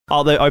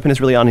Oh, the opener's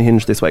really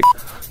unhinged this week.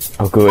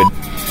 Oh, good.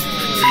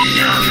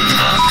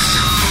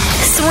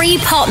 3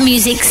 pop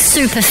music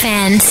super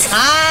fans.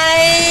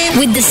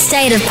 With the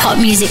state of pop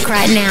music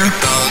right now.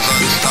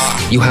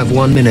 You have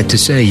 1 minute to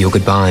say your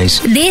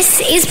goodbyes. This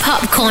is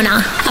Pop Corner,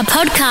 a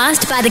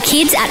podcast by the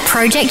kids at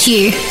Project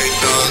U.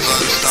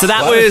 So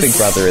that Why was Big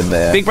Brother in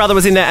there? Big Brother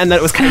was in there, and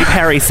that was Katy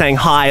Perry saying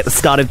hi at the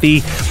start of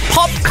the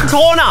Pop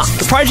Corner,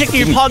 the Project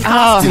U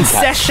podcast in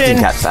session.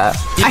 Didn't catch that.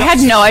 I had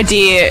no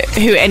idea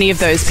who any of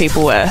those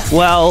people were.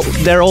 Well,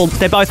 they're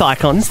both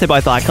icons. They're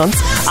both icons.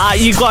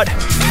 You've got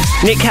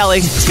Nick Kelly,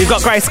 you've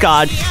got Grace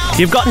Gard,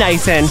 you've got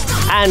Nathan,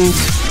 and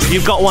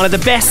you've got one of the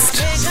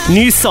best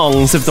new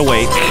songs of the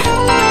week.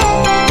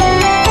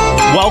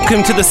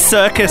 Welcome to the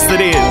circus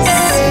that is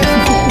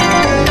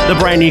the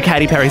brand new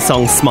Katy Perry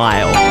song,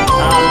 Smile.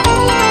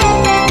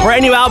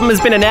 Brand new album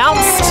has been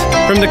announced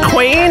from the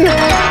Queen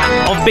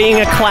of being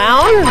a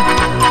clown,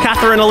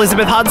 Catherine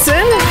Elizabeth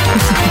Hudson.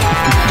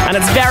 And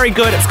it's very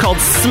good. It's called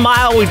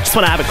Smile. We just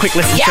want to have a quick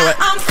listen to it.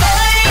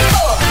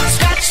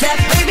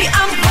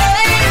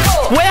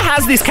 Where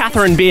has this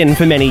Catherine been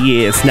for many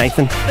years,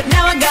 Nathan?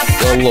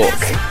 Well, look,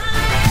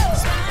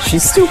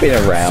 she's still been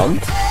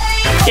around.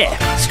 Yeah,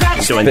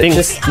 doing but things.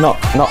 Just not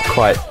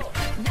quite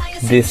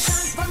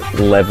this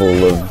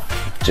level of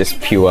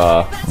just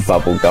pure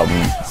bubblegum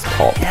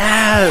pop.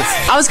 Yes.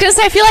 I was going to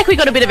say, I feel like we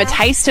got a bit of a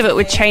taste of it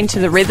with Chain to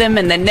the Rhythm,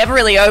 and then Never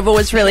Really Over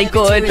was really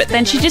good, but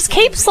then she just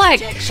keeps,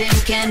 like,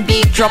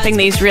 dropping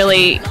these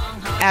really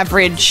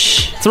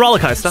average... It's a roller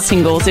coaster.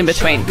 ...singles in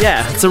between.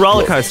 Yeah, it's a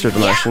roller coaster of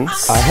emotions.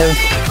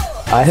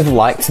 I have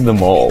liked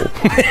them all.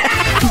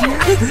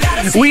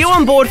 Were you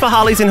on board for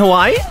Harley's in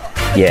Hawaii?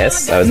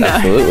 Yes, I was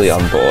absolutely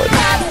on board.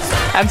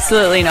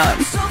 Absolutely not.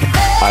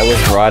 I was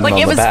riding on the back.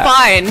 Like, it was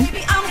fine.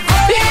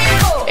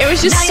 It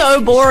was just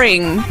so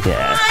boring.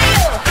 Yeah.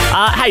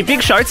 Hey,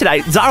 big show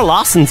today. Zara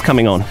Larsson's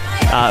coming on.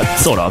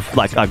 Sort of.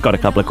 Like, I've got a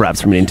couple of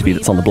grabs from an interview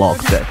that's on the blog.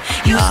 But,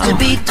 yeah.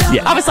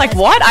 I was like,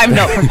 what? I'm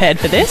not prepared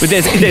for this. But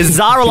there's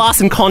Zara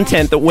Larsson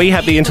content that we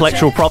have the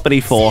intellectual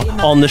property for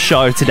on the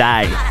show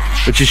today,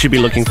 which you should be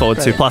looking forward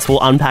to. Plus, we'll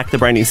unpack the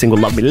brand new single,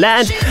 Love Me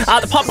Land.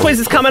 The pop quiz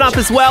is coming up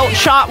as well.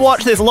 Chart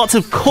watch. There's lots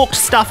of cooked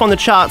stuff on the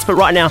charts. But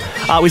right now,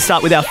 we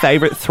start with our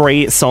favourite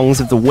 3 songs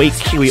of the week.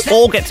 We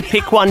all get to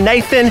pick one.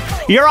 Nathan,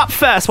 you're up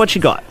first. What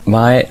you got?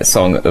 My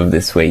song of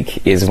this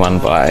week is one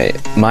by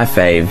my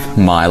fave,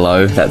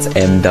 Myylo. That's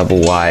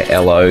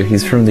Myylo.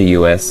 He's from the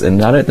US,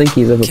 and I don't think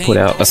he's ever put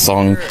out a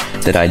song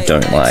that I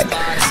don't like.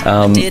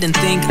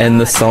 And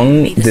the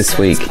song this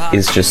week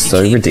is just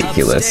so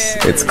ridiculous.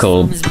 It's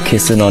called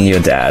Kissin' on Your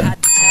Dad.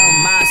 Tell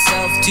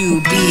myself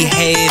to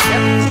behave.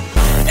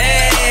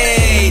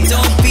 Hey,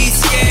 don't be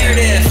scared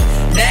if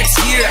next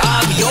year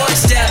I'm your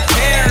step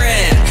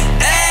parent.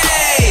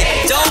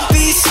 Hey, don't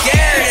be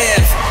scared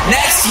if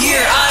next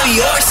year I'm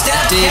your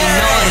step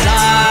parent.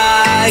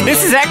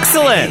 This is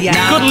excellent.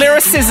 Good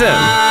lyricism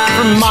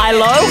from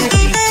Myylo.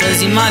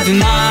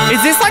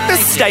 Is this like the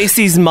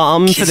Stacey's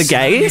mum for the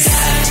gays?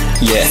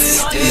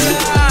 Yes.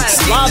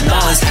 Love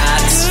that.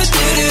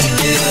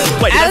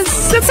 Wait,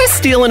 that's her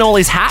stealing all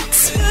his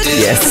hats?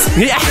 Yes.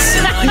 Yes.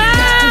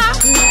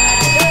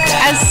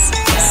 As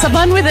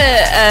someone with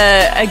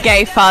a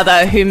gay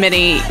father who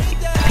many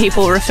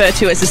people refer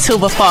to as a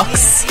silver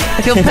fox,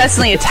 I feel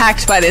personally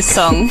attacked by this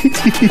song.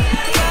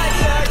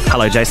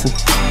 Hello, Jason.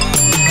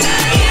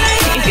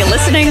 If you're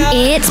listening.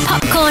 It's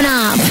Pop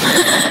Corner.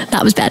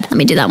 That was bad. Let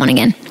me do that one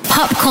again.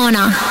 Pop Corner,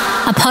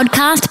 a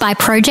podcast by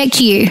Project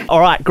U. All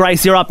right,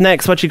 Grace, you're up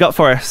next. What you got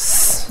for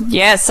us?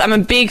 Yes, I'm a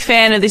big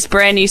fan of this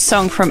brand new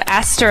song from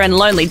Asta and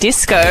Lonely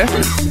Disco.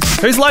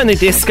 Who's Lonely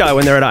Disco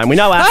when they're at home? We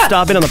know Asta.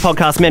 I've been on the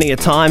podcast many a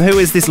time. Who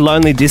is this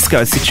Lonely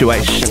Disco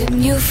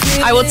situation?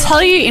 I will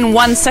tell you in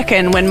 1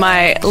 second when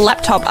my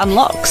laptop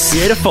unlocks.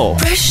 Beautiful.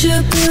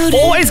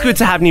 Always good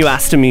to have new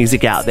Asta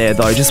music out there,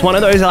 though. Just one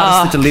of those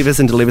artists that delivers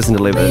and delivers and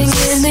delivers.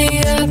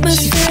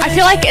 I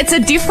feel like it's a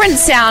different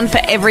sound for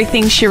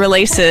everything she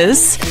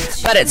releases,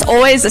 but it's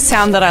always a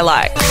sound that I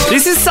like.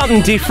 This is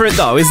something different,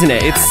 though, isn't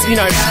it? It's, you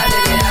know,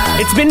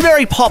 it's been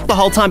very pop the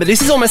whole time, but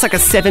this is almost like a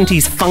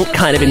 70s funk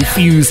kind of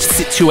infused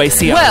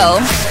situation. Well,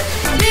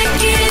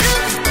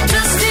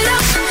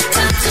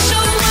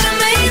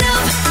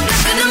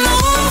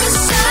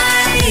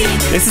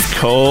 this is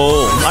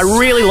cool. I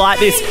really like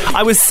this.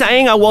 I was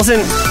saying I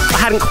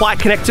hadn't quite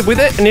connected with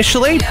it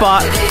initially,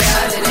 but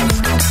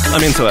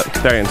I'm into it.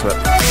 Very into it.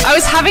 I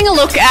was having a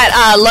look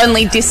at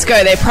Lonely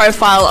Disco, their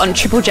profile on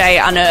Triple J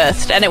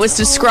Unearthed, and it was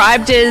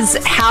described as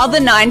how the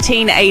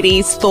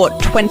 1980s thought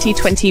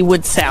 2020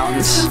 would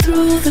sound.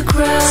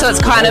 So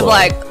it's kind of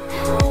like...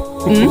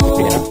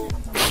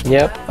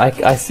 Yep,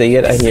 I see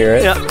it, I hear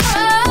it. Yep.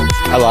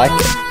 I like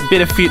it.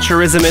 Bit of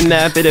futurism in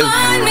there, bit of...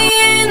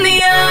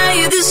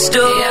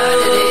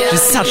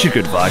 She's such a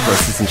good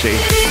vocalist, isn't she?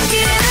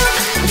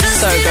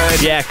 So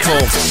good. Yeah,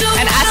 cool.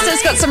 And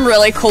Asta's got some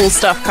really cool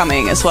stuff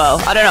coming as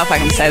well. I don't know if I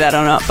can say that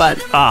or not, but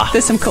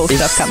there's some cool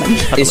stuff coming.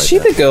 Is she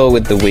the girl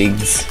with the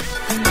wigs?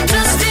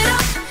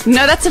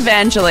 No, that's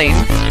Evangeline.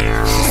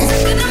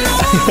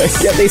 I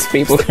get these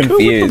people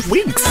confused.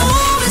 Wigs.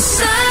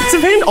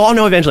 Evangeline? Oh,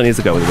 no, Evangeline is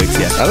a girl with wigs,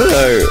 yeah. I don't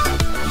know.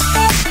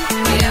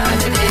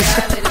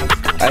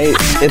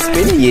 It's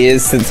been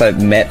years since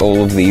I've met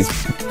all of these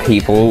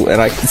people,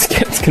 and I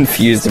get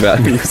confused about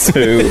who's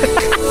who.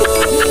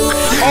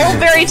 All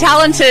very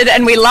talented,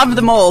 and we love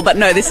them all, but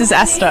no, this is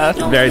Asta.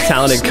 Very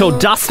talented. Cool.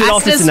 Dust It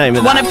Off is the name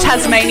of that. One of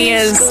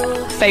Tasmania's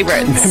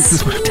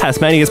favourites.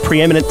 Tasmania's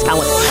preeminent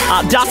talent.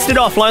 Dust It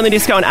Off, Lonely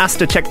Disco and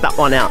Asta. Check that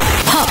one out.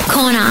 Pop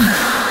Corner,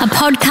 a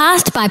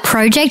podcast by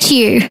Project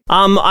U.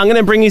 I'm going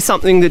to bring you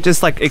something that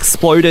just like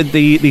exploded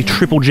the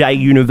Triple J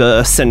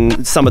universe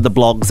and some of the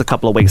blogs a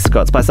couple of weeks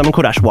ago. It's by someone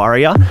called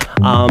Ashwarya.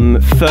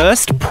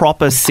 First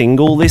proper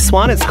single, this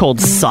one. It's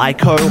called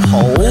Psycho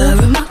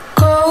Hole.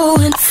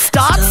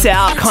 Starts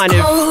out kind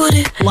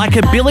of like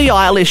a Billie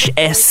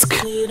Eilish-esque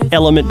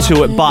element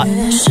to it, but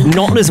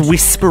not as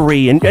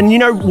whispery. And you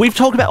know, we've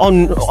talked about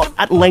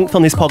at length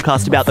on this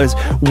podcast about those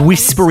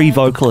whispery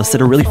vocalists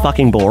that are really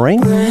fucking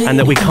boring and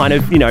that we kind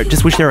of, you know,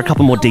 just wish there were a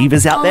couple more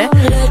divas out there.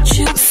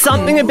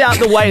 Something about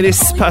the way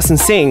this person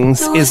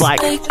sings is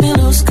like,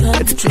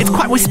 it's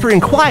quite whispery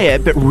and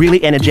quiet, but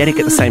really energetic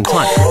at the same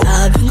time.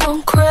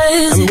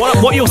 And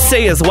what you'll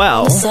see as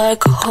well is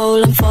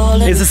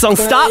the song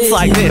starts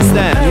like this,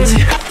 then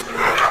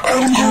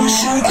and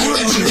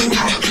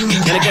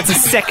it gets a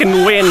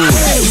second wind.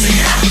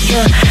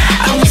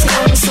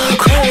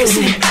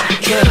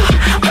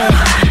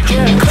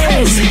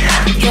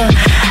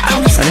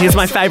 And here's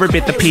my favourite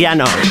bit, the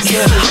piano.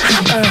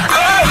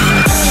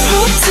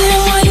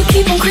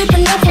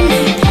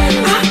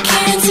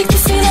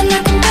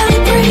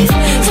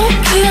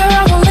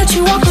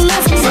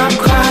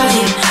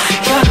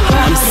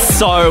 I'm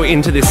so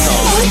into this song.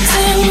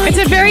 It's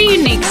a very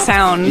unique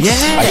sound. Yeah.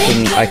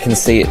 I can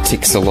see it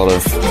ticks a lot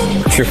of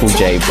Triple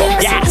J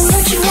boxes. Yes.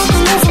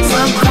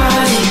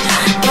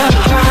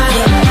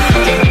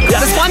 I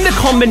just find the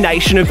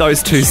combination of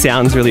those two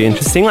sounds really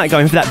interesting, like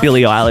going for that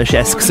Billie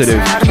Eilish-esque sort of,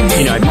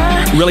 you know,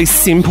 really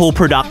simple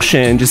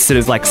production, just sort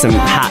of like some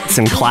hats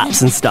and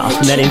claps and stuff,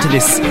 and then into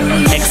this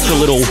extra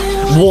little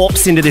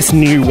warps into this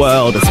new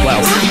world as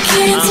well.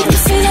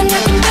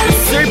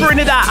 Super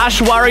into that.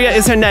 Ashwarya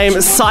is her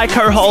name.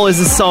 Psycho Hole is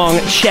the song.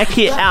 Check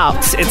it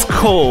out. It's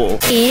cool.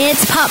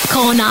 It's Pop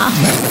Corner.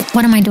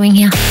 What am I doing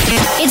here?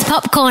 It's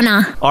Pop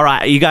Corner. All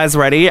right, are you guys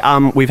ready?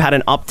 We've had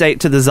an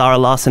update to the Zara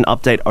Larsson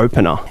update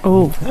opener.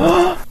 Oh.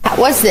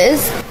 What's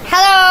this?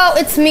 Hello,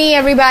 it's me,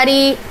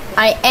 everybody.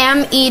 I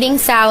am eating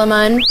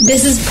salmon.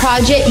 This is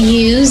Project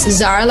U's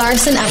Zara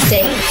Larsson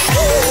update.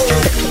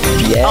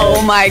 Yeah.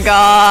 Oh my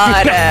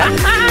god.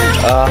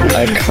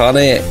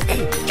 Iconic.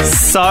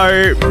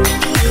 So,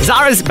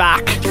 Zara's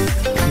back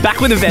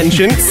with a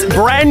vengeance,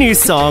 brand new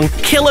song,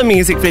 killer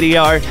music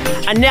video,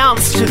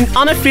 announced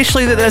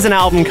unofficially that there's an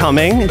album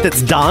coming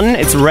that's done,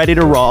 it's ready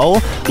to roll.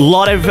 A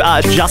lot of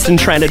Justin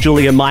Tranter,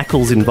 Julia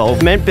Michaels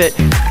involvement, but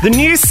the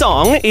new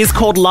song is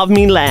called Love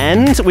Me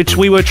Land, which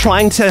we were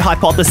trying to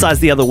hypothesize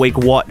the other week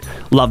what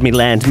Love Me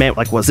Land meant.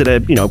 Like, was it a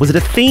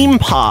theme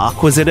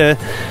park? Was it a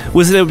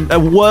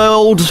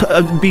world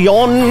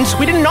beyond?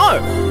 We didn't know.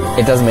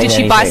 It doesn't mean Did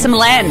she anything. buy some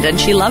land and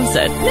she loves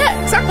it?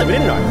 Yeah, exactly. We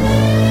didn't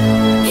know.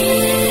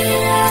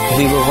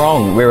 We were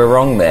wrong. We were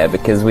wrong there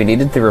because we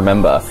needed to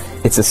remember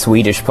it's a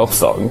Swedish pop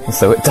song,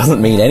 so it doesn't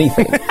mean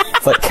anything.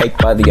 It's like Cake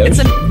by the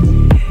Ocean.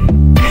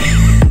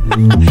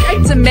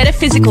 It's a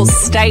metaphysical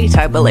state,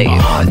 I believe.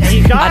 Oh, there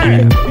you go.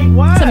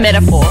 It's a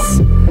metaphor.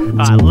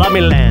 Love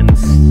Me Land.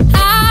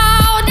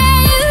 How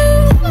dare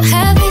you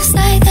have me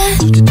say that?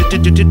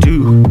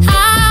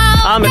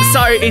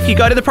 So if you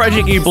go to the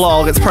Project U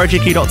blog, it's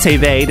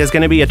projectu.tv, there's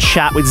going to be a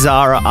chat with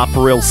Zara up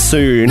real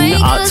soon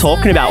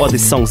talking about what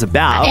this song's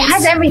about. It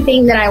has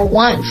everything that I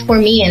want for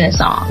me in a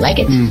song. Like,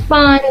 it's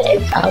fun,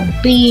 it's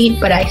upbeat,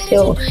 but it's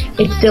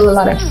still a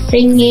lot of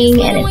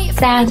singing, and it's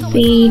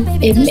sassy.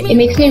 It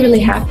makes me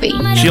really happy.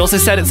 She also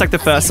said it's like the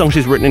first song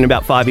she's written in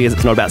about 5 years.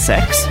 It's not about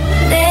sex.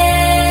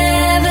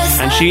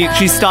 And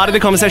she started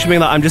the conversation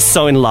being like, I'm just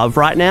so in love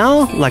right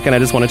now. Like, and I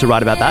just wanted to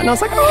write about that. And I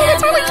was like, oh,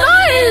 that's really nice.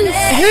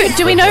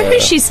 Do we know who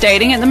she's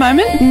dating at the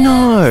moment?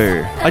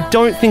 No. I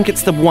don't think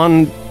it's the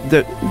one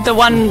that... The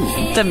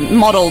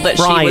model that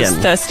Brian. she was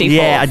thirsty for.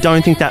 Yeah, I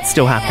don't think that's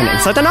still happening.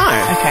 So I don't know.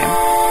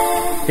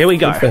 Okay. Here we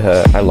go. Good for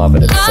her. I love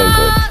it. It's so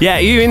good. Yeah,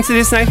 are you into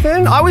this,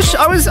 Nathan? I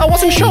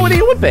wasn't sure whether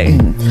you would be.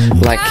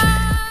 Like,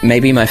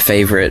 maybe my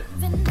favourite,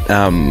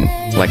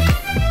 like,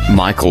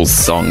 Michael's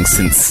song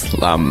since,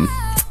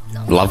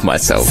 Love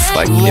Myself.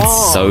 Like,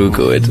 it's so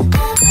good.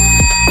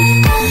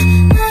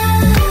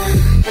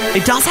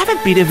 It does have a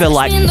bit of a,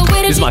 like,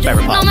 this is my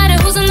favourite part.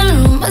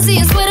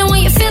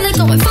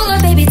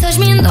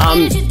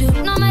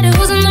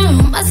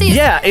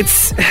 Yeah,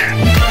 it's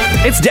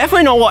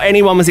definitely not what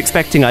anyone was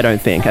expecting, I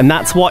don't think. And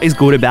that's what is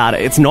good about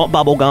it. It's not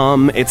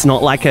bubblegum. It's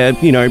not like a,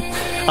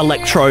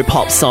 electro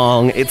pop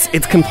song.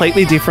 It's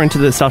completely different to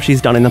the stuff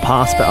she's done in the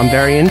past, but I'm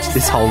very into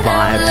this whole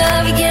vibe.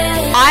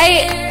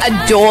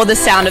 I adore the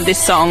sound of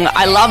this song.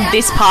 I love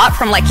this part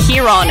from, like,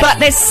 here on. But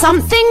there's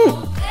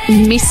something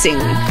missing.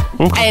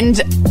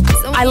 And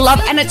I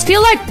love... And it's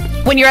feel like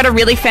when you're at a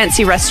really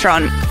fancy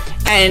restaurant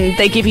and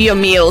they give you your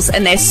meals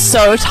and they're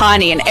so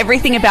tiny and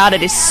everything about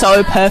it is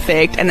so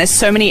perfect and there's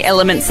so many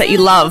elements that you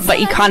love, but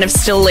you kind of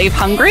still leave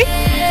hungry.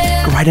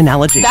 Great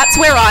analogy. That's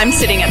where I'm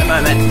sitting at the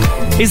moment.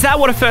 Is that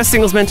what a first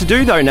single's meant to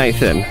do, though,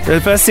 Nathan? The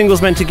first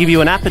single's meant to give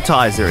you an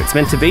appetizer. It's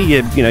meant to be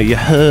your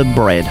herb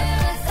bread.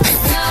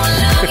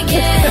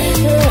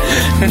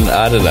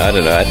 I don't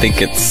know. I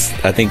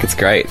think it's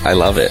great. I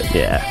love it.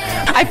 Yeah.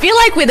 I feel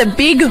like with a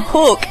big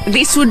hook,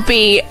 this would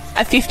be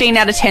a 15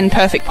 out of 10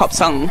 perfect pop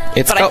song.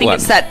 It's but got I think one.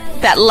 it's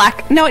that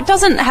lack. No, it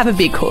doesn't have a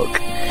big hook.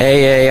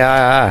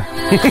 Yeah,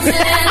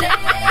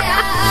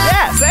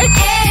 see?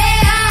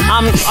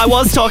 I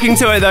was talking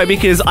to her, though,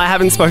 because I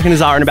haven't spoken to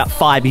Zara in about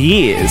 5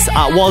 years.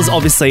 Was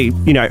obviously,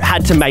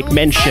 had to make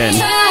mention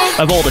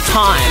of All the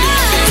Time.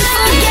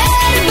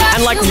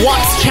 And,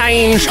 what's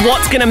changed?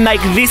 What's going to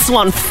make this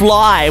one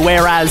fly,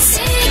 whereas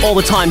All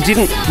the Time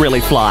didn't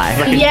really fly?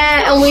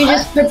 Yeah, and we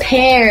just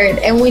prepared,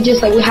 and we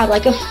just, we have,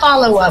 a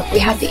follow-up. We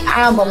have the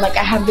album, I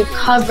have the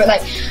cover,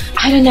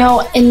 I don't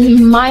know,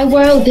 in my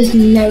world, this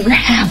never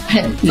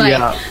happened.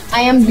 I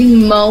am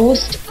the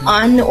most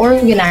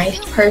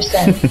unorganized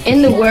person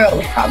in the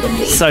world,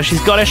 probably. So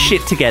she's got her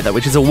shit together,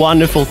 which is a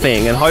wonderful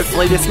thing, and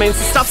hopefully this means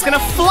the stuff's going to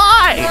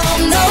fly!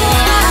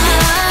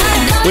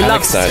 I'm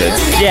excited.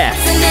 Yeah.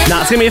 No,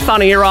 it's going to be a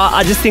fun era.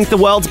 I just think the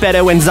world's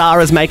better when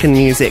Zara's making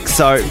music.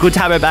 So good to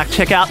have her back.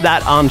 Check out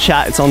that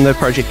chat. It's on the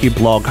Project U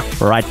blog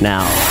right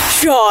now.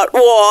 Chart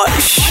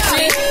watch.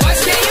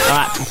 All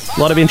right. A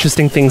lot of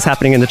interesting things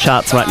happening in the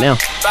charts right now.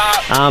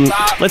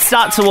 Let's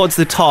start towards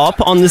the top.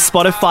 On the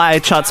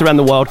Spotify charts around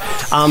the world,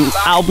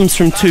 albums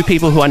from two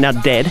people who are now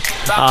dead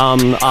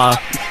are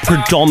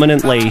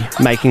predominantly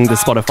making the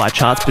Spotify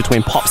charts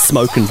between Pop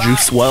Smoke and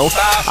Juice WRLD.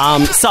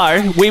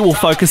 So we will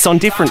focus on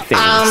different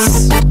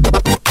things.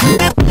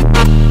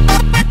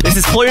 This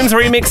is Plume's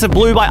remix of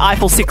Blue by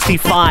Eiffel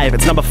 65.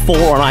 It's number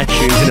 4 on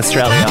iTunes in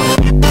Australia.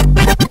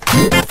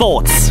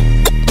 Thoughts?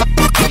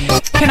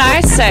 Can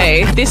I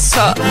say this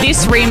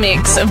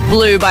remix of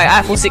Blue by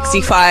Eiffel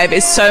 65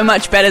 is so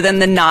much better than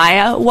the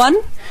Naya one?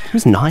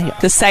 Who's Naya?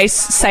 The Say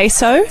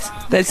So.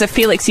 There's a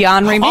Felix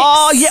Jan remix.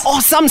 Oh, yeah. Oh,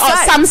 some say.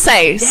 Some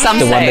say. Some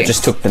The say. one that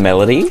just took the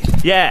melody?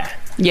 Yeah.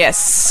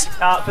 Yes.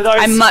 For those,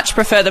 I much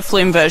prefer the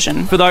Flume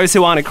version. For those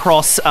who aren't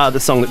across the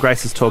song that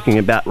Grace is talking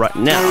about right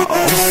now.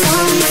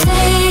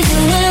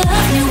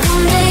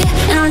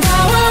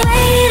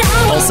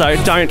 Also,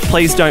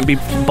 please don't be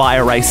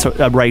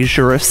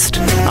erasurist.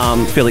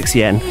 Felix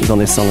Yen is on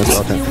this song as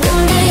well. Don't forget.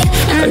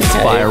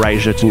 By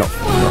erasure to not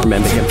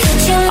remember him.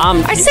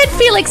 I said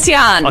Felix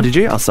Jan. Oh, did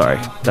you? Oh, sorry.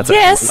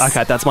 Yes.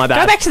 Okay, that's my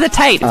bad. Go back to the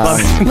tape.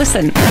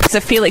 Listen, it's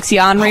a Felix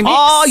Jan remix.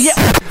 Oh, yeah.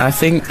 I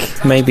think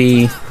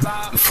maybe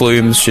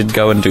Flume should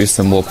go and do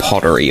some more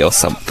pottery or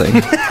something.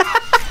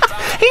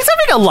 He's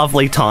having a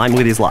lovely time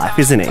with his life,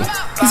 isn't he?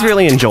 He's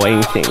really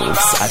enjoying things,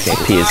 I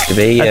think. Appears to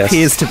be, yes.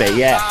 Appears to be,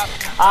 yeah.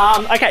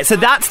 Okay, so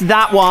that's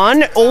that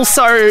one.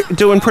 Also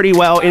doing pretty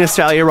well in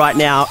Australia right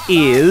now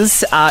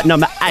is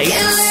number 8.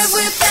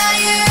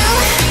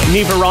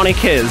 New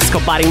Veronicas, it's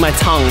called Biting My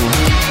Tongue.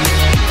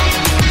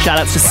 Shout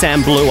outs to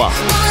Sam Bluer.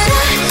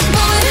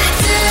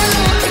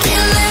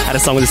 Had a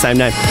song with the same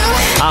name.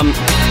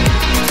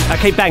 I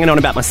keep banging on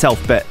about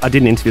myself, but I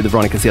did an interview with the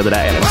Veronicas the other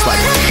day, and it was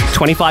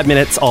 25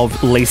 minutes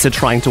of Lisa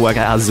trying to work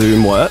out how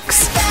Zoom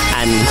works,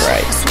 and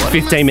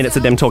 15 minutes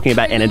of them talking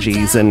about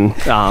energies and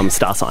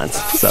star signs.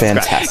 So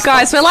fantastic.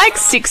 Guys, we're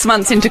 6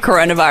 months into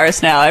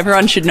coronavirus now.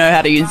 Everyone should know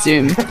how to use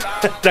Zoom.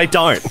 They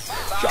don't.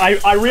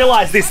 I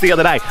realised this the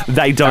other day.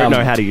 They don't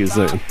know how to use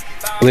Zoom.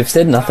 We've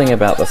said nothing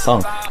about the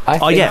song. I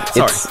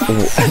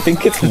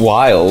think it's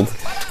wild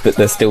that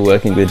they're still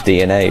working with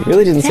DNA.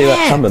 Really didn't see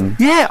that coming.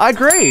 Yeah, I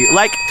agree.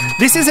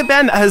 This is a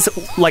band that has,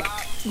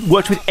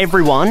 worked with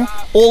everyone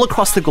all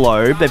across the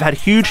globe. They've had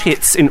huge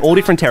hits in all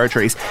different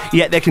territories,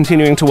 yet they're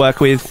continuing to work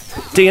with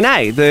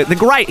DNA, the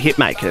great hit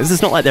makers.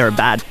 It's not like they're a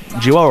bad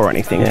duo or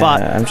anything,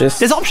 but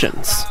there's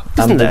options,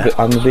 isn't there?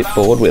 I'm a bit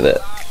bored with it.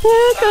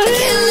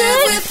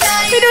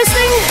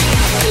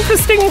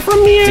 Interesting from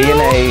you.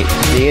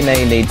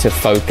 DNA need to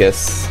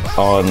focus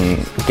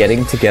on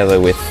getting together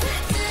with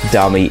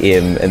Dummy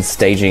Im and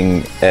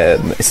staging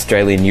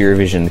Australian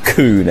Eurovision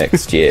coup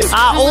next year.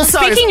 Also,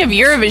 speaking of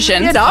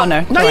Eurovision,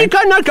 No, you go.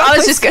 I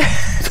was just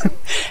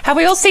have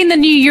we all seen the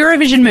new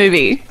Eurovision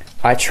movie?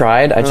 I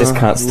tried. I just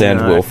can't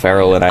stand Will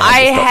Ferrell, and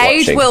I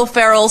hate watching. Will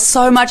Ferrell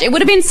so much. It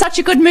would have been such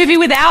a good movie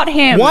without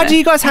him. Why do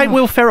you guys hate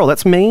Will Ferrell?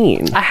 That's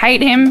mean. I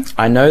hate him.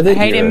 I know that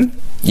him.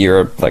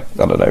 You're a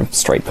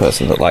straight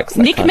person that likes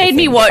that Nick kind made of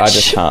me thing,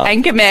 watch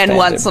Anchorman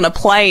once on a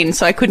plane,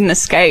 so I couldn't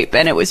escape,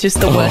 and it was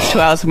just the worst 2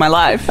 hours of my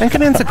life.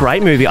 Anchorman's a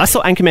great movie. I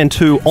saw Anchorman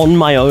 2 on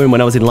my own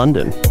when I was in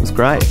London. It was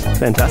great.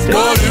 Fantastic.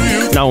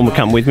 No one would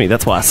come with me.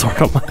 That's why I saw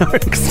it on my own,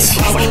 because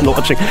I was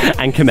watching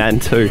and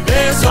Command 2.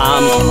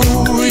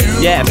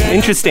 Yeah,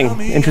 interesting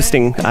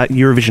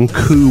Eurovision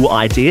coup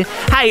idea.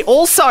 Hey,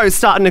 also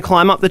starting to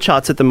climb up the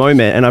charts at the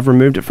moment, and I've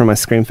removed it from my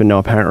screen for no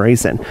apparent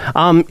reason.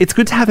 It's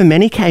good to have a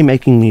Many-K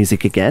making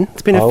music again.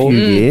 It's been a few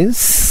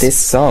years. This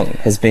song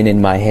has been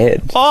in my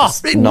head. Oh,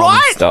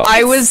 right!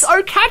 I was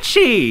so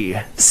catchy.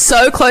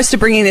 So close to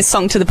bringing this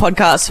song to the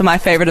podcast for my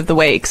favourite of the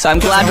week, so I'm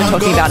glad we're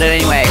talking about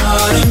it anyway.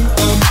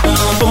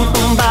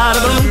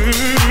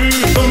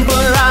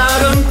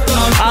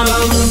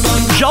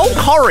 Joel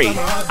Corey,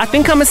 I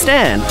think I'm a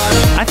stan.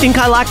 I think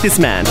I like this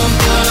man.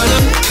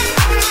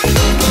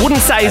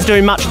 Wouldn't say he's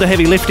doing much of the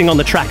heavy lifting on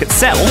the track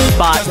itself,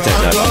 but I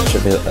don't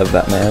know much of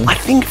that man. I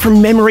think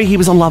from memory he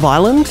was on Love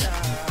Island.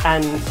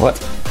 And what?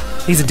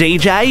 He's a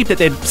DJ that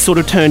they've sort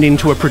of turned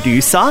into a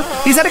producer.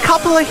 He's had a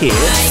couple of hits.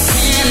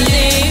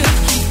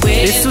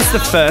 This was the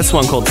first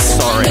one called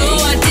Sorry.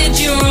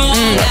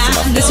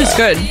 This is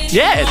good.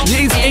 Yeah,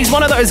 he's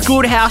one of those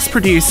good house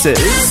producers.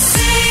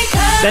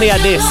 Then he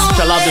had this, which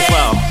I loved as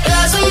well.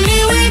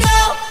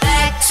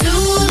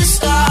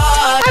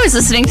 I was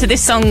listening to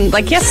this song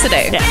like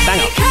yesterday. Yeah, bang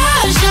on.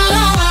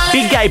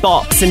 Big gay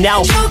bops, and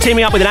now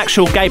teaming up with an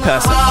actual gay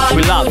person.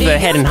 We love the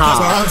head and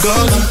heart.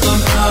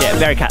 Yeah,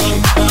 very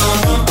catchy.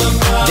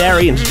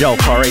 Very into Joel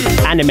Corey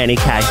and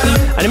Many-K.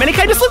 And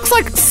Many-K just looks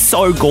like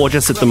so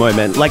gorgeous at the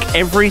moment. Like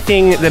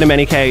everything that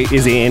Many-K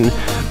is in,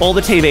 all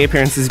the TV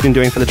appearances he's been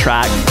doing for the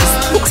track,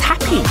 just looks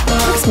happy.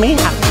 Makes me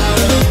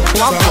happy.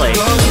 Lovely.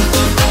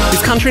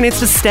 This country needs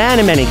to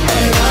stand Many-K.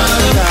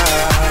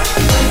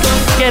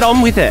 Get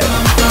on with it.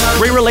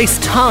 Re-release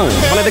Tongue,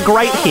 one of the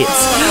great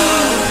hits.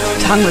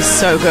 Tongue was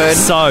so good.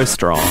 So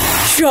strong.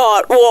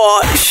 Shot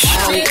watch.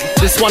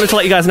 Just wanted to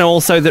let you guys know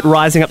also that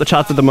rising up the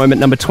charts at the moment,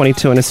 number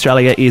 22 in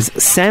Australia, is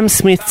Sam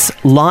Smith's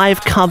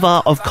live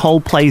cover of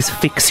Coldplay's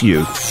Fix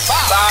You.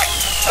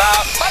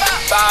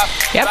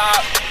 Yep.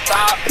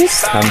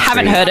 This country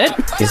haven't heard it.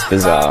 Is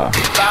bizarre.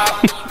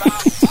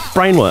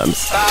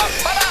 Brainworms.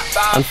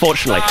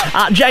 Unfortunately.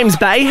 James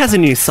Bay has a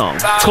new song.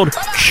 It's called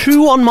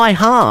Chew on My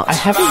Heart. I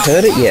haven't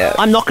heard it yet.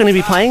 I'm not going to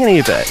be playing any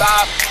of it.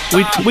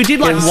 We did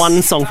like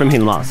one song from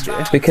him last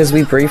year. Because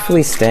we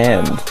briefly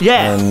stand.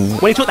 Yeah,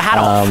 when he took the hat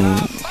off.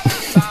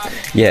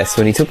 Yes,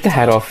 when he took the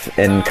hat off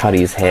and cut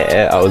his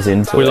hair, I was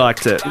into it. We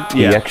liked it. Yeah.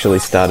 He actually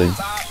started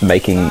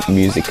making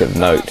music of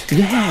note.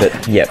 Yeah.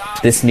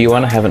 But, this new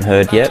one I haven't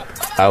heard yet.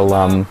 I'll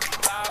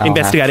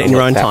investigate it in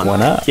your own time.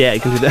 One up. Yeah, you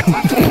can do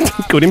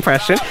that. Good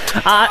impression.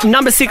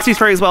 Number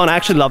 63 as well, and I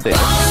actually love this.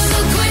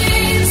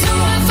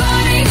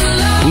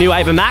 New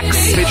Ava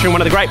Max, featuring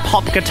one of the great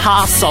pop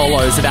guitar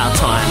solos of our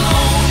time.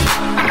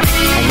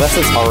 Unless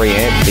it's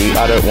Oriente,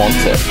 I don't want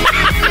it.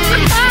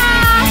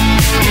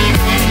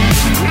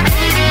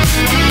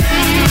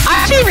 I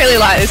actually really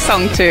like this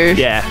song too.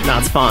 Yeah, no,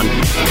 it's fun.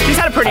 She's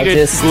had a pretty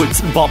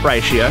good bop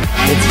ratio.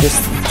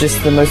 It's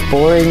just the most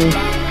boring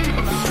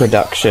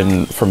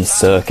production from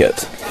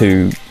Circuit,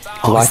 who,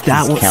 like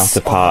his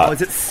counterpart,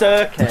 is it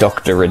Circuit?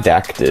 Dr.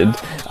 Redacted,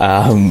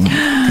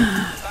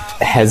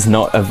 has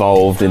not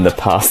evolved in the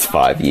past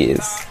 5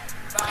 years.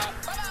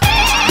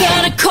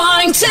 But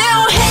according to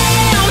him,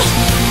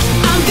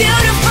 I'm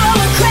beautiful,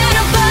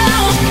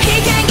 incredible. He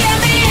can get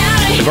me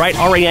out of The great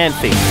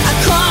Oriente,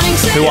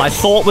 who I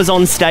thought was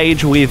on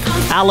stage with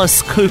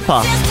Alice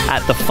Cooper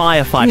at the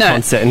Firefight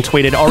concert and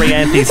tweeted,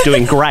 Oriente's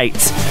doing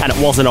great, and it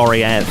wasn't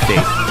Oriente.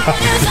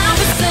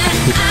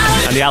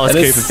 And the Alice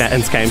Cooper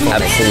fans came for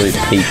absolute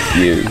peak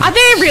view. Are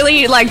there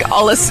really like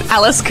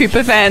Alice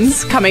Cooper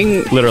fans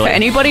coming for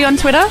anybody on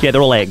Twitter? Yeah,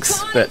 they're all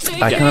eggs. But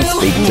I can't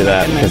speak to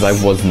that because I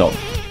was not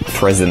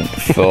present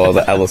for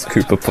the Alice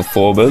Cooper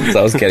performance.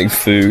 I was getting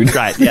food.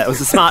 Great, yeah, it was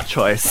a smart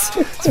choice.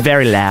 It's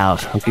very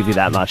loud. I'll give you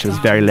that much. It was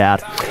very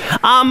loud.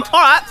 All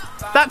right,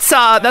 that's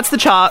the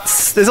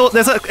charts.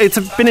 It's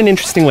been an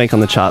interesting week on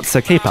the charts,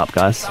 so keep up,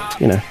 guys.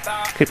 You know,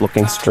 keep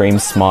looking. Stream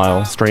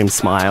smile. Stream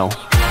smile.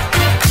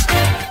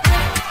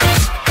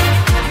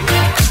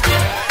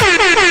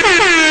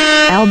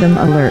 Album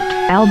alert,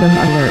 album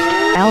alert,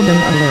 album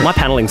alert. My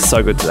panelling's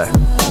so good today.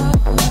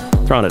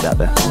 Throwing it out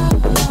there.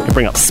 I can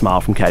bring up Smile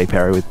from Katy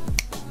Perry with...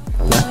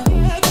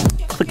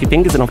 Click your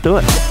fingers and I'll do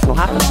it. It'll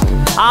happen.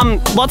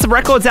 Lots of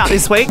records out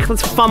this week.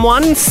 Lots of fun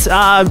ones.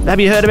 Have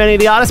you heard of any of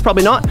the artists?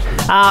 Probably not.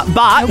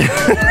 But...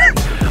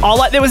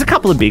 there was a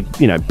couple of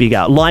big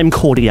out. Lime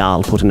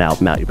Cordiale put an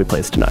album out, you'll be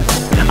pleased to know.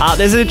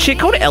 There's a chick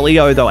called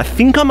Elio, though. I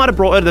think I might have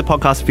brought her to the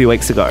podcast a few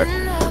weeks ago.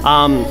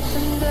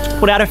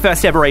 Put out her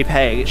first ever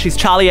EP. She's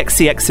Charlie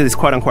XCX's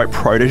quote-unquote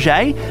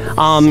protege.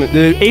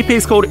 The EP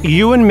is called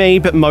You and Me,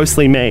 but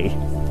Mostly Me,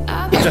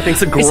 which I think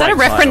is a great Is that a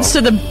reference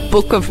to the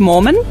Book of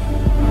Mormon?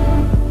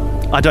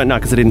 I don't know,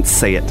 because I didn't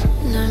see it.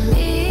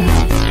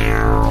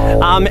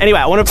 Anyway,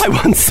 I want to play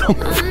one song.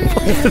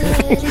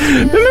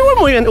 Remember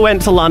when we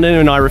went to London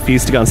and I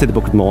refused to go and see the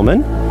Book of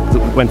Mormon? You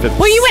went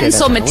and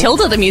saw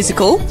Matilda the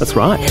musical. That's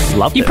right.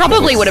 Loved it. You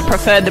probably would have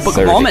preferred the Book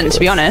of Mormon, to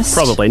be honest.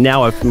 Probably.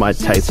 Now my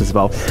taste has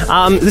evolved.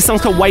 This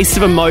song's called Waste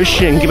of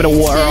Emotion. Give it a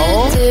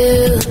whirl.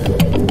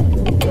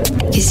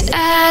 'Cause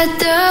I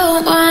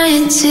don't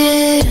want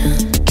to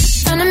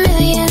find a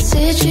million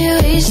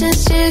situations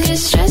reasons to get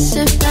stressed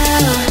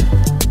about.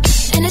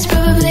 And it's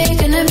probably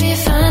gonna be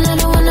fine. I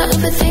don't wanna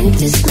overthink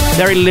this now.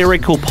 Very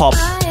lyrical pop,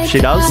 she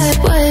does.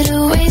 What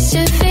a waste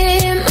of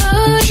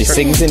emotion. She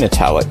sings in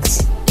italics.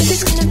 If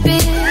it's gonna be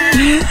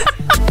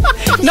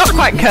Not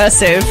quite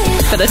cursive,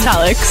 but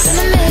italics.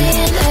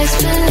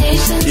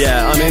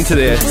 Yeah, I'm into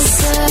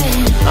this.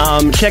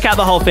 Check out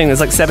the whole thing. There's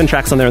like 7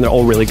 tracks on there and they're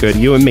all really good.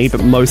 You and Me,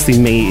 but Mostly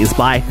Me is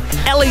by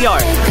Elio.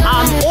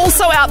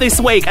 Also out this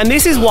week, and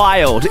this is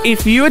wild.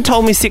 If you had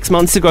told me 6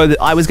 months ago that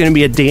I was going to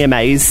be a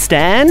DMAs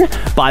stan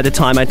by the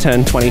time I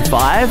turned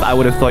 25, I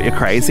would have thought you're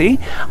crazy.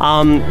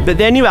 But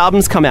their new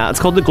album's come out. It's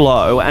called The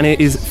Glow, and it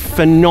is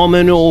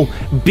phenomenal,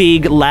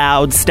 big,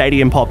 loud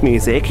stadium pop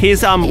music.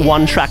 Here's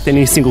one track, their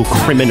new single,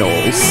 Criminals.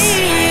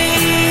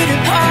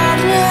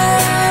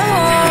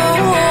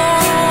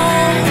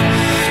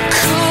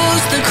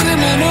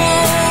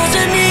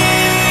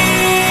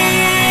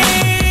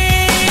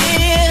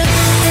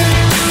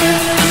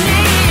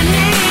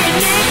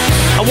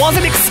 I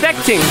wasn't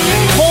expecting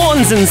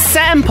horns and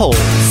samples.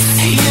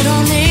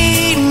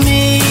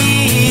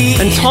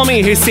 And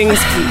Tommy, who sings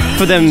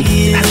for them,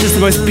 has just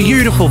the most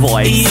beautiful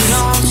voice.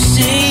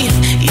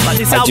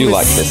 I do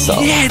like this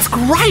song. Yeah, it's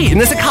great. And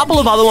there's a couple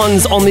of other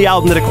ones on the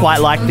album that are quite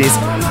like this.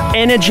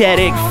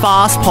 Energetic,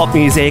 fast pop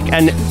music.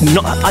 And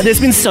there's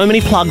been so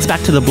many plugs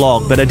back to the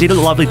blog, but I did a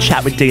lovely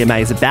chat with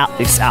DMAs about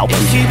this album.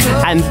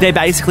 And they're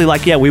basically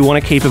like, yeah, we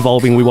want to keep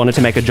evolving. We wanted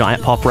to make a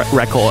giant pop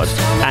record.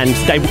 And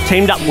they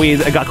teamed up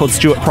with a guy called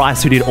Stuart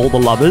Price, who did All the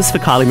Lovers for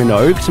Kylie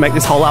Minogue, to make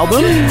this whole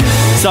album.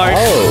 So,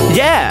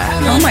 yeah.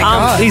 Oh my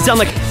God. He's done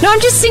like... No,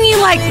 I'm just singing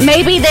like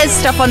maybe there's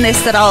stuff on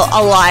this that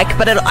I'll like,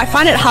 but I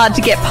find it hard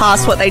to get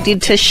past what they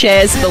did to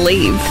Cher's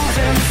Believe.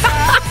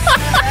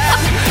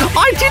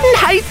 I didn't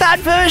hate that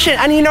version,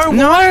 and you know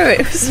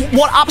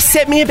what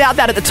upset me about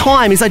that at the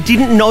time is I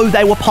didn't know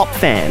they were pop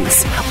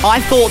fans. I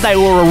thought they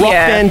were a rock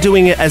band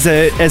doing it as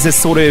a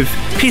sort of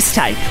piss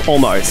take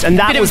almost, and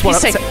that was what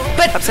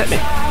upset me.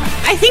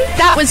 I think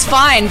that was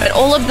fine, but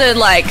all of the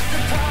like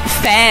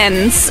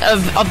fans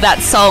of that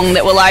song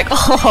that were like,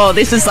 oh,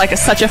 this is like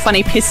such a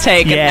funny piss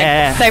take,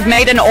 and they've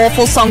made an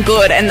awful song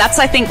good, and that's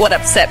I think what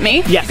upset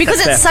me. Yeah,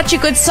 because it's such a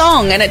good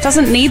song and it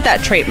doesn't need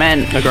that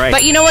treatment. Agreed.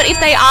 But you know what? If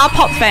they are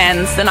pop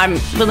fans, then I'm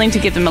willing to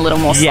give them a little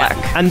more slack.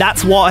 And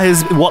that's what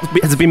has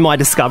been my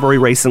discovery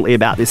recently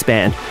about this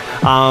band.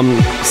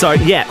 So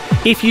yeah,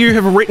 if you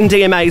have written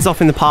DMAs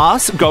off in the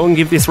past, go and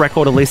give this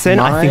record a listen.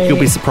 I think you'll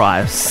be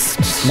surprised.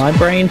 My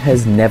brain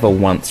has never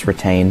once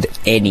retained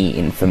any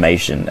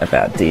information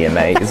about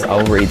DMAs.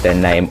 I'll read their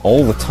name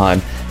all the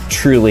time.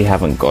 Truly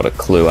haven't got a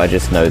clue. I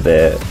just know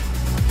they're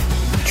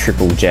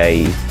Triple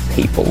J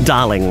people.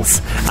 Darlings.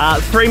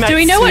 3 mates. Do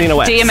we know what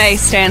West. DMA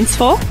stands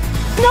for?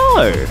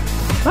 No.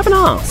 I haven't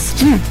asked.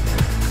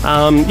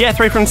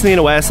 3 Friends in the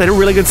Inner West. They had a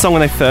really good song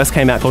when they first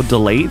came out called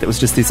Delete. It was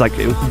just this like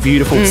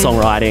beautiful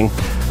songwriting.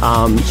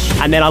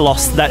 And then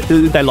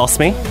they lost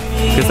me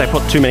because they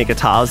put too many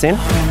guitars in.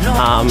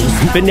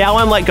 But now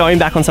I'm like going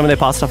back on some of their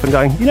past stuff and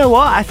going, you know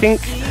what? I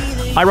think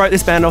I wrote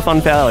this band off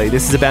unfairly.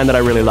 This is a band that I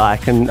really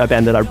like and a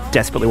band that I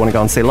desperately want to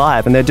go and see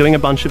live. And they're doing a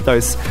bunch of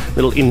those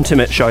little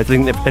intimate shows. I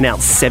think they've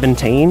announced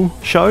 17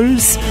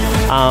 shows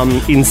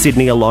in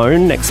Sydney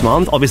alone next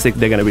month. Obviously,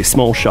 they're going to be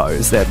small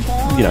shows. They're,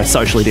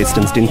 socially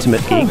distanced, intimate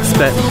gigs.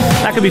 But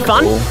that could be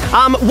fun.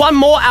 One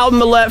more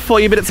album alert for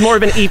you, but it's more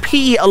of an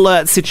EP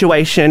alert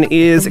situation,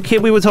 is a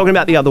kid we were talking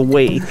about the other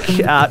week,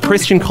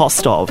 Christian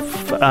Kostov,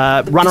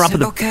 runner-up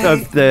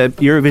of the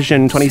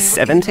Eurovision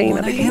 2017,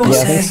 I think it was.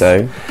 Yeah, I think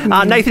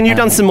so. Nathan, you've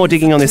done some more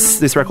digging on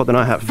this record than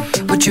I have.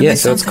 Yeah,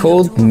 so it's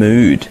called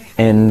Mood,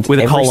 and with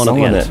a colon on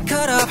the end.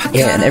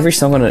 Yeah, and every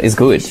song on it is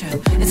good.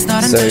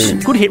 So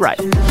good hit rate.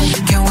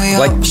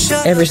 Like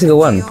every single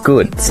one,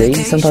 good. See,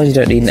 sometimes you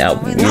don't need an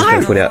album. You just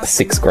gotta put out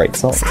 6 great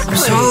songs. But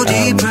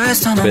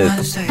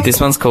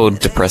this one's called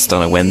Depressed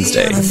on a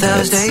Wednesday.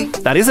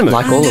 That is a movie.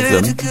 Like all of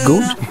them,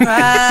 good.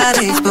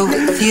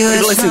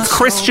 Listen,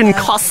 Christian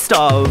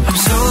Kostov. I'm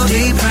so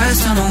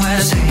depressed on a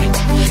Wednesday.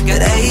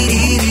 Got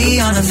ADD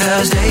on a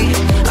Thursday.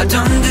 I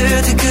done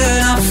dirty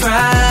good on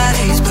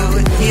Fridays, but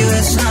with you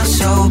it's not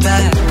so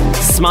bad.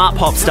 Smart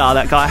pop star,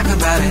 that guy.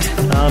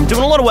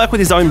 Doing a lot of work with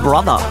his own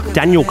brother,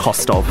 Daniel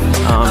Kostov,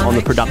 on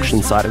the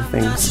production side of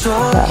things.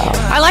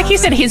 I like you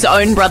said his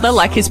own brother,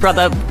 like his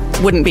brother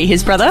wouldn't be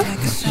his brother.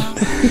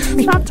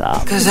 Shut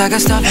up.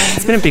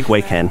 It's been a big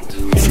weekend.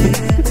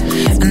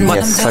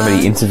 Yes, so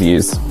many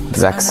interviews.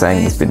 Zach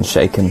Sang has been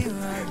shaken.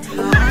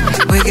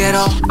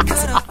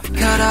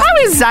 How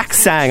is Zach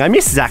Sang? I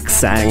miss Zach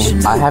Sang.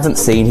 I haven't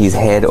seen his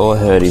head or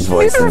heard his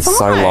voice in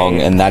so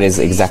long, and that is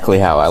exactly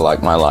how I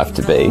like my life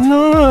to be.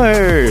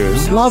 No.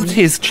 Loved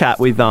his chat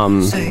with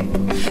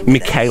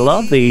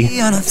Michaela, the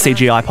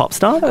CGI pop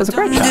star. That was a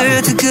great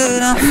chat.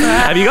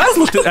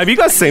 Have you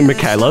guys seen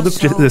Michaela, the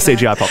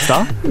CGI pop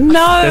star?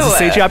 No. There's a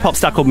CGI pop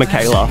star called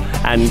Michaela,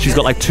 and she's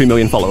got like 2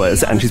 million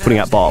followers, and she's putting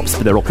out bops,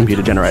 but they're all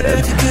computer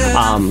generated.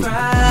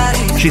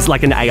 She's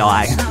like an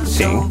AI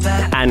thing,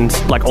 and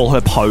like all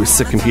her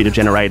posts are computer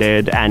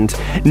generated, and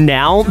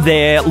now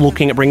they're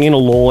looking at bringing in a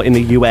law in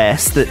the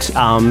US that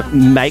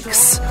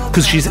makes,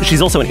 because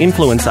she's also an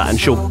influencer and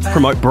she'll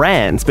promote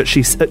brands, but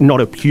she's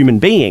not a human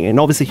being, and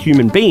obviously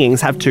human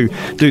beings have to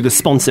do the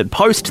sponsored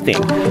post thing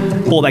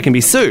or they can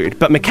be sued.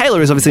 But Michaela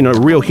is obviously not a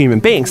real human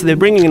being, so they're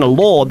bringing in a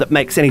law that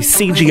makes any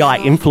CGI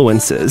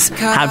influencers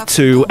have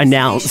to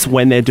announce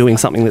when they're doing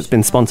something that's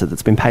been sponsored,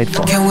 that's been paid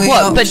for.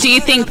 What? But do you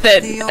think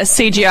that a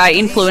CGI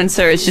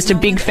influencer is just a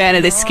big fan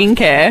of this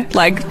skincare?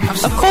 Like,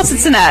 of course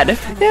it's an ad.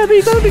 Yeah, but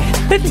you gotta be...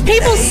 But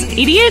people's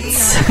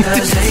idiots.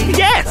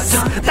 Yes,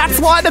 that's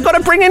why they've got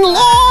to bring in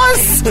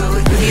laws.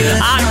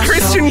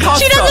 Christian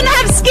Costa. She doesn't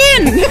have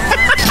skin.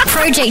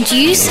 Project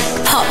Use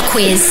Pop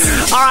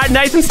Quiz. All right,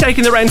 Nathan's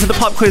taking the reins of the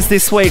pop quiz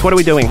this week. What are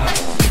we doing?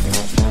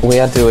 We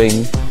are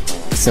doing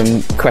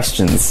some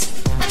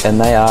questions, and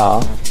they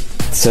are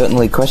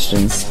certainly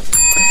questions.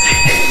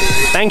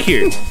 Thank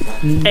you.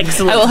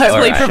 Excellent. I will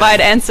hopefully All right.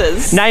 provide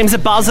answers. Names are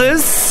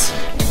buzzers.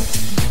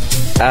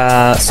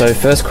 So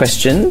first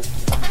question.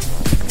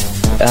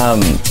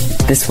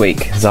 This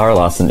week, Zara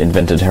Larsson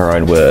invented her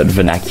own word,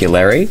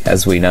 vernaculary,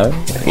 as we know,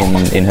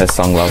 in her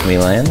song Love Me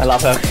Land. I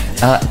love her.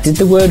 Did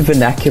the word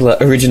vernacular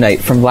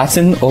originate from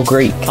Latin or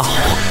Greek?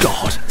 Oh,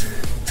 God.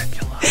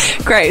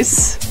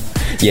 Grace,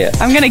 Yes.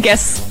 I'm going to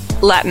guess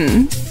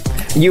Latin.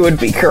 You would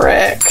be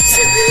correct.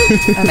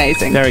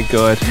 Amazing. Very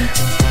good.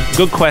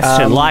 Good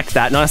question. Like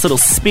that. Nice little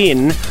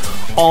spin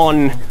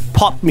on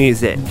pop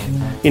music.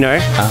 You know,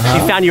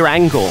 you found your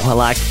angle. I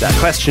like that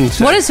question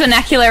too. What does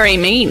vernaculary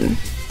mean?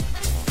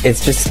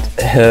 It's just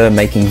her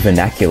making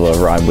vernacular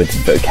rhyme with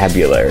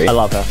vocabulary. I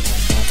love her.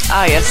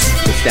 Ah, yes.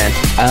 Good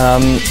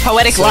stand.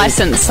 Poetic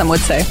license, some would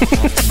say.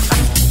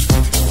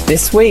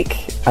 This week,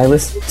 I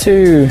listened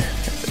to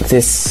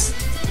this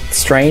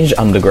strange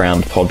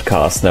underground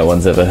podcast no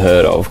one's ever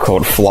heard of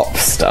called Flop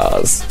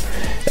Stars.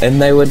 And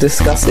they were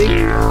discussing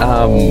an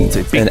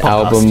podcast.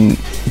 album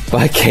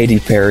by Katy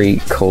Perry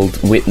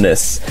called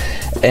Witness.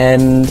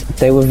 And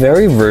they were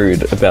very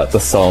rude about the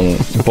song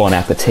Bon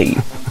Appetit.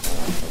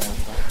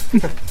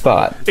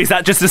 But Is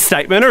that just a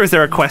statement or is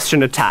there a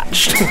question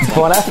attached?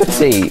 Bon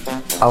Appetit,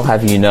 I'll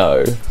have you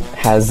know,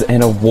 has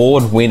an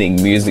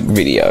award-winning music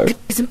video.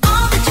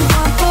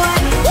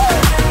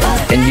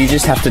 And you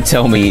just have to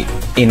tell me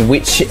in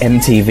which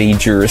MTV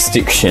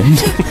jurisdiction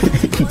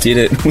did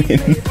it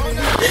win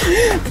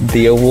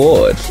the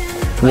award?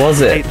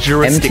 Was it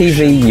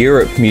MTV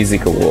Europe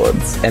Music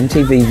Awards,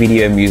 MTV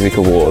Video Music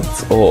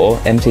Awards, or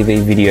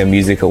MTV Video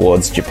Music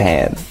Awards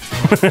Japan?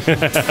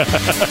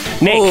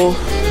 Nick,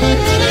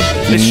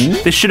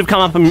 this should have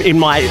come up in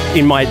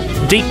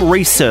my deep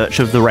research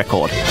of the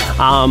record.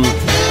 I'm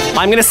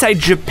going to say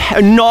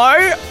Japan. No,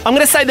 I'm going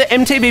to say the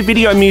MTV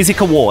Video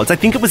Music Awards. I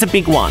think it was a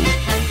big one.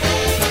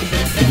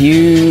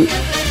 You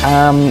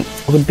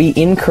would be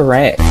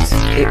incorrect.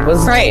 It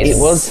was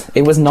Grace.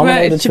 It was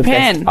nominated for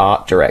Japan. Best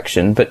Art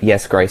Direction, but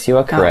yes, Grace, you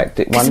are correct.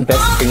 It won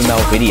Best Female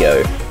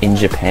Video in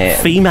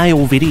Japan.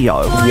 Female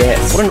video.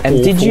 Yes. What an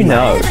and did awful you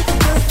know name.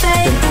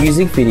 the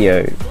music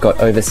video got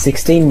over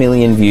 16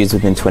 million views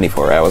within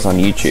 24 hours on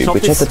YouTube, Stop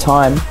which this. at the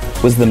time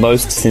was the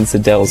most since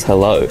Adele's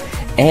Hello.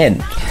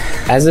 And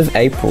as of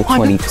April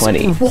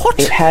 2020, what?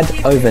 it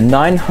had over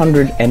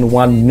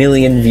 901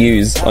 million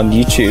views on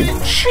YouTube.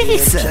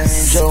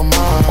 Jesus.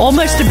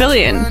 Almost a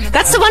billion.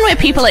 That's the one where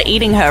people are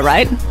eating her,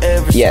 right?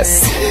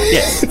 Yes.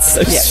 Yes. It's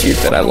so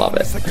stupid. I love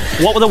it.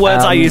 What were the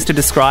words I used to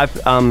describe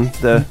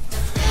the...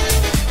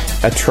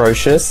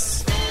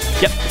 Atrocious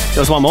Yep, there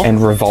was one more.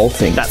 and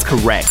revolting. That's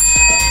correct.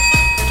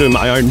 Doing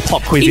my own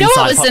pop quiz. You know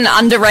what inside was an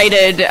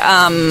underrated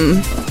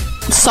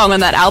song on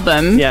that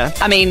album? Yeah.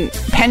 I mean,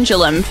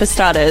 Pendulum, for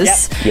starters.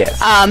 Yep.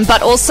 Yes.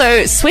 But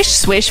also, Swish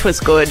Swish was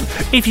good.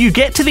 If you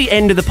get to the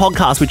end of the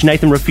podcast, which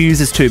Nathan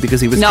refuses to because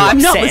he was No, too I'm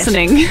not upset,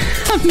 listening.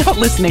 I'm not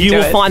listening you to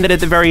will it. find that at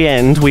the very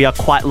end we are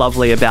quite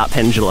lovely about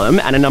Pendulum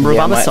and a number of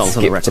I other might songs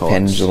on the skip record. to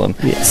Pendulum.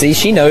 Yeah. See,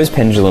 she knows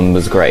Pendulum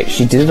was great.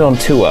 She did it on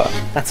tour,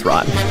 That's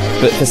right.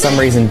 but for some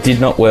reason did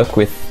not work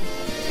with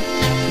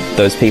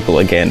those people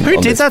again. Who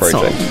on did this that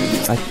project.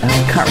 I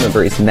can't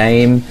remember his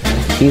name.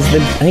 I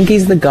think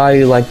he's the guy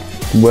who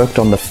worked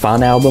on the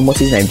Fun album. What's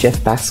his name? Jeff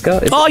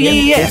Basker? Is Oh, it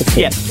him? yeah. It's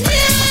him.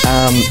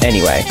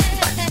 Anyway.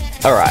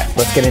 All right,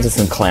 let's get into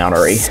some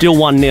clownery. Still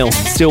 1-0.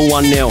 Still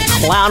 1-0.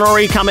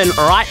 Clownery coming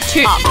right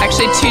up.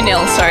 Actually,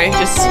 2-0, sorry.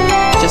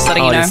 Just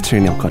letting Oh, you it know. is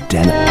 2-0. God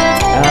damn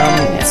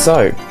it.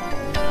 So,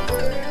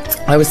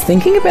 I was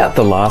thinking about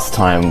the last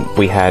time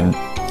we had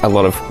a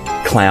lot of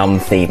clown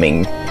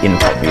theming in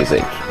pop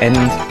music, and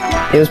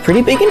it was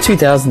pretty big in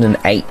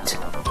 2008.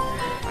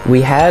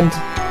 We had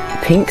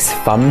Pink's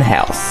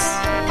Funhouse,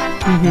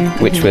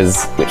 which was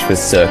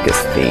circus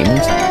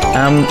themed.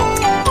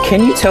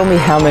 Can you tell me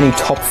how many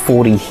top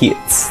 40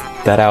 hits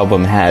that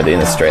album had in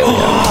Australia?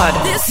 God,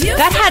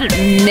 that had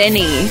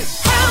many.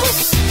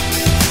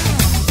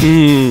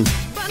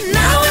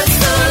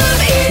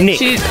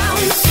 Nick.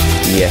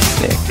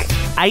 Yes, Nick.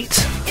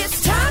 8.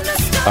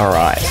 All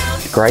right,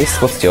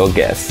 Grace, what's your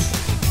guess?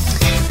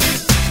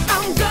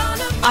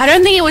 I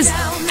don't think it was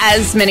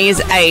as many as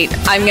 8.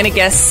 I'm going to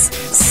guess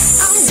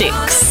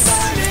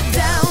 6.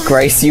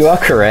 Grace, you are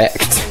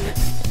correct.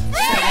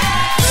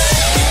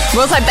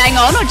 Was I bang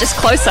on or just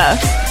closer?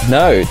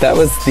 No, that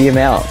was the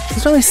amount.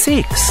 There's only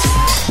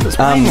 6. There's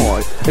way more.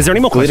 Is there any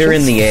more questions? Glitter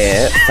in the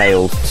Air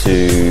failed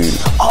to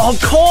of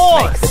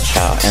course! make the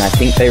chart, and I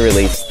think they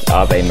released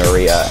Ave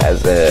Maria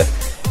as a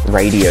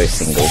radio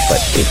single, but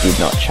it did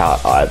not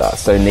chart either.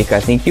 So, Nick, I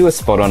think you were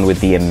spot on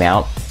with the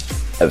amount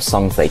of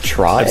songs they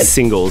tried. Of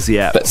singles,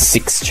 yeah. But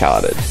 6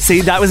 charted.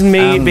 See, that was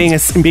me being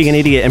an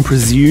idiot and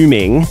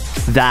presuming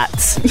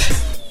that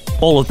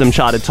all of them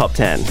charted top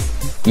 10.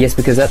 Yes,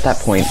 because at that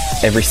point,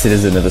 every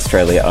citizen of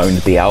Australia owned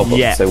the album,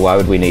 so why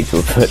would we need to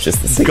have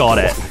purchased the single?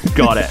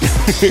 Got it.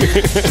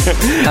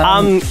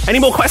 Any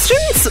more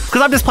questions?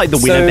 Because I've just played the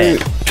winner bet.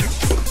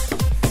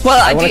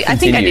 Well, I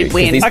think I did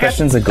win. These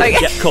questions are good. Okay.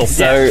 Yeah, cool.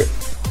 So,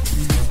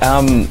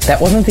 that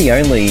wasn't the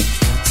only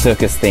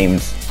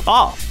circus-themed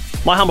Oh,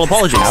 my humble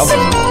apologies. album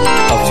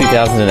of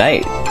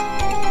 2008.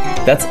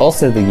 That's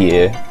also the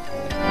year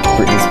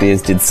Britney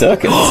Spears did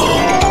Circus.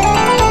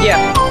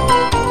 Yeah.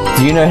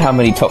 Do you know how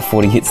many top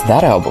 40 hits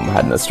that album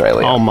had in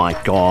Australia? Oh my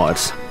god.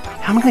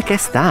 How am I going to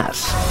guess that?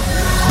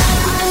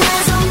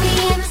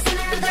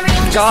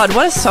 God,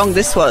 what a song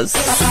this was.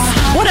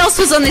 What else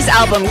was on this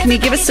album? Can you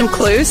give us some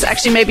clues?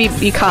 Actually, maybe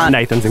you can't.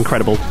 Nathan's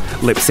incredible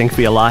lip sync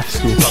for your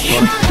life.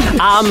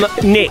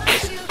 Nick.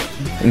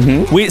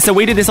 Mm-hmm.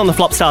 We did this on the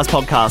Flop Stars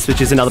podcast, which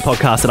is another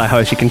podcast that I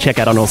host. You can check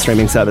out on all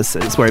streaming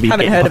services, wherever you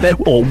Haven't heard of it.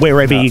 Or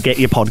wherever you get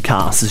your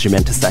podcasts, as you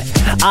meant to say.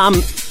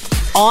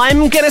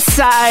 I'm going to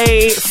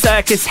say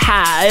Circus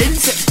had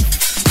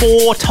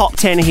 4 top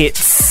 10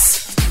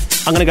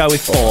 hits. I'm going to go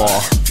with 4.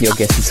 Your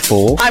guess is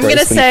 4. I'm going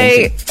to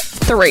say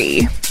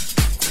 3.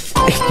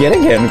 Yet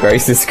again,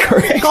 Grace is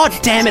correct. God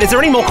damn it. Is there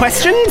any more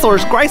questions? Or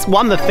has Grace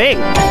won the thing?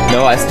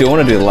 No, I still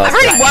want to do the last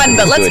I've already won,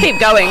 but let's keep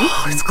going.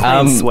 It's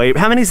clean sweep.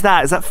 How many is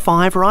that? Is that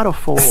 5 right or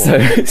 4?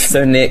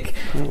 So Nick,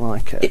 I don't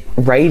like it.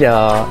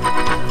 Radar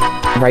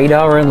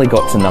only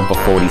got to number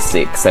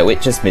 46, so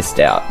it just missed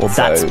out. Well,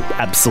 that's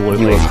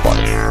absolutely... You were close.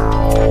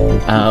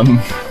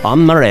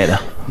 I'm the radar.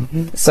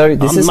 So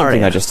this is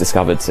something I just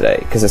discovered today,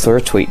 because I saw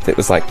a tweet that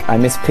was like, I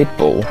miss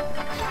Pitbull.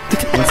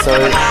 And so...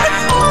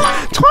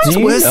 Times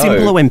were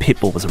simpler when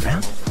Pitbull was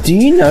around. Do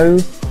you know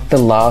the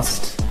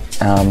last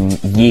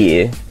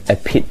year a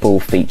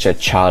Pitbull feature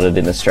charted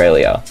in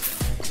Australia?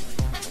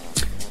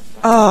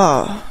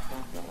 Oh.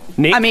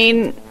 Nick? I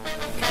mean...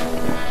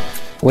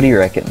 What do you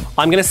reckon?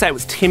 I'm going to say it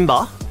was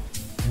Timber,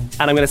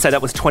 and I'm going to say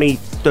that was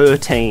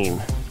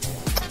 2013.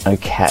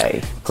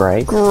 Okay,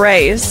 great.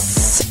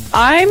 Grace,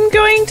 I'm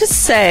going to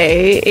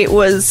say it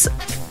was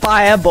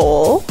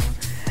Fireball,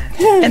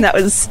 and that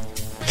was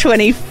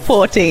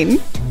 2014.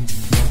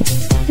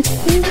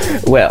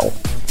 Well,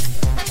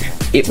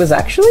 it was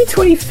actually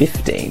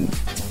 2015.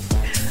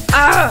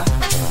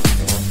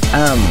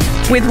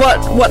 With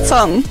what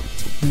song?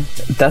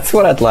 That's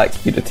what I'd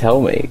like you to tell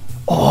me.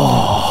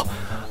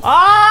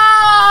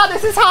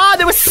 This is hard.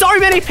 There were so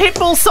many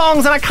Pitbull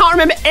songs, and I can't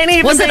remember any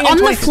of them. Was it On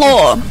the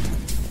Floor?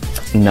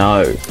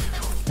 No.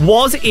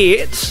 Was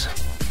it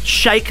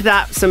Shake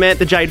That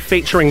Samantha Jade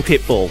featuring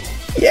Pitbull?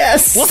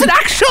 Yes. Was it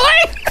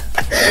actually?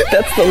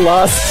 That's the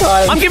last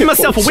time. I'm giving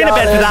myself a winner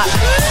bed for that.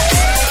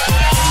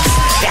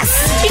 Yes.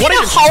 You get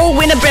a whole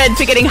winner bed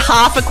for getting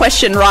half a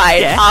question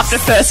right after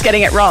first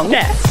getting it wrong.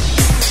 Yeah.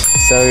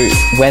 So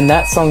when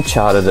that song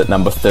charted at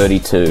number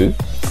 32,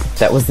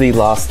 that was the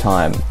last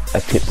time a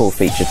Pitbull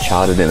feature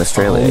charted in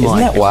Australia. Isn't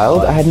that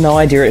wild? I had no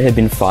idea it had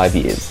been 5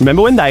 years.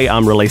 Remember when they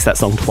released that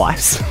song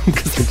twice?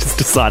 Because they just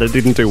decided it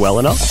didn't do well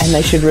enough? And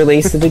they should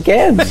release it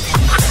again.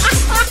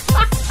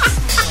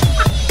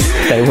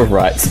 They were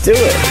right to do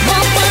it.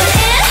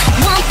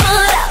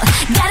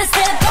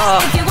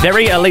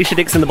 Very Alicia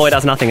Dixon, The Boy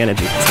Does Nothing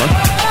energy, this one.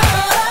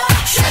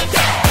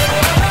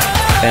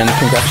 And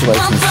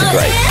congratulations to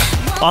Grace.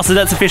 Oh, so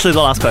that's officially the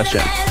last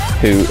question.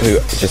 Who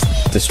just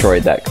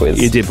destroyed that quiz.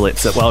 You did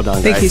blitz it. Well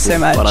done, Grace. Thank you so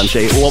much. Well done,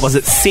 G. What was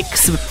it?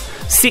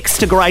 6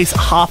 to Grace,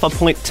 half a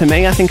point to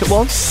me, I think it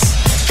was.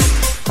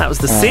 That was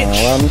the sitch.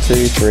 1,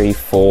 2, 3,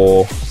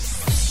 4.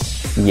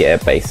 Yeah,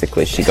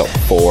 basically, she got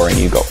 4 and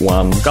you got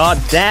 1. God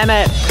damn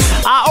it.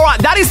 All right,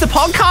 that is the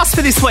podcast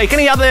for this week.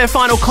 Any other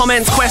final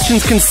comments,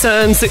 questions,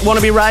 concerns that want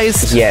to be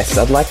raised? Yes,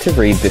 I'd like to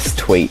read this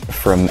tweet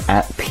from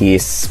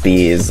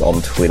 @PierceSpears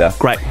on Twitter.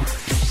 Great.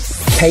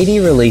 Katy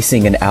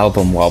releasing an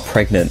album while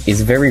pregnant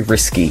is very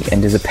risky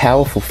and is a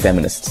powerful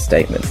feminist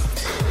statement.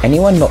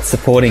 Anyone not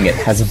supporting it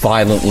has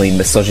violently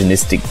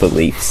misogynistic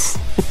beliefs.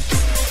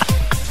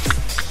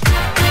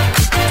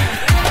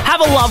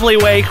 Have a lovely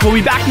week. We'll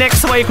be back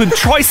next week with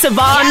Troye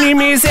Sivan, new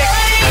music.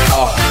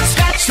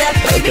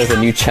 There's a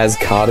new Chaz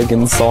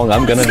Cardigan song.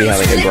 I'm going to be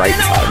having a great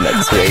time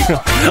next week.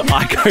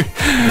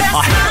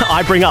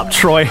 I bring up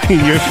Troy.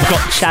 You've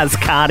got Chaz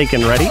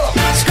Cardigan ready.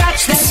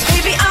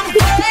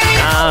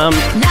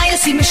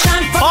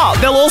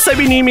 There'll also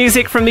be new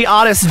music from the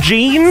artists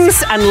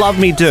Jeans and Love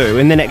Me Do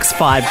in the next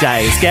 5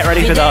 days. Get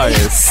ready for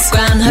those.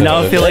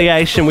 No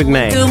affiliation with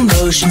me.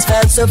 Emotions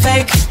felt so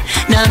fake.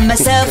 Not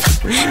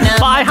myself.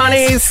 Bye,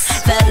 honeys.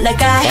 Felt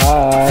like I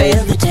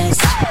failed the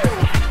test.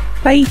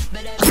 Bye.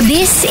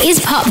 This is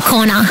Pop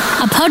Corner,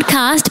 a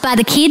podcast by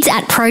the kids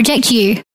at Project U.